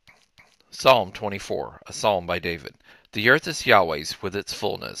Psalm 24, a psalm by David. The earth is Yahweh's with its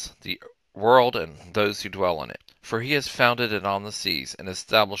fullness, the world and those who dwell in it. For he has founded it on the seas and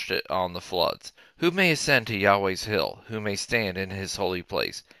established it on the floods. Who may ascend to Yahweh's hill? Who may stand in his holy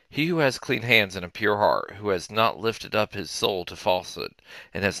place? He who has clean hands and a pure heart, who has not lifted up his soul to falsehood,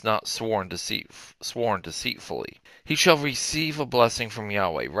 and has not sworn deceitfully. He shall receive a blessing from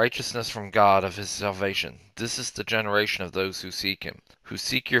Yahweh, righteousness from God of his salvation. This is the generation of those who seek him, who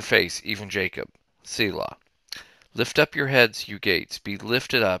seek your face, even Jacob. Selah. Lift up your heads, you gates, be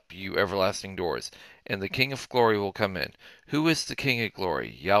lifted up, you everlasting doors, and the King of glory will come in. Who is the King of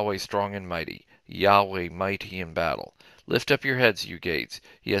glory? Yahweh strong and mighty, Yahweh mighty in battle. Lift up your heads, you gates,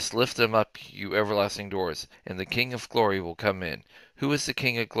 yes, lift them up, you everlasting doors, and the King of glory will come in. Who is the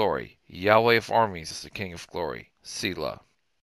King of glory? Yahweh of armies is the King of glory. Selah.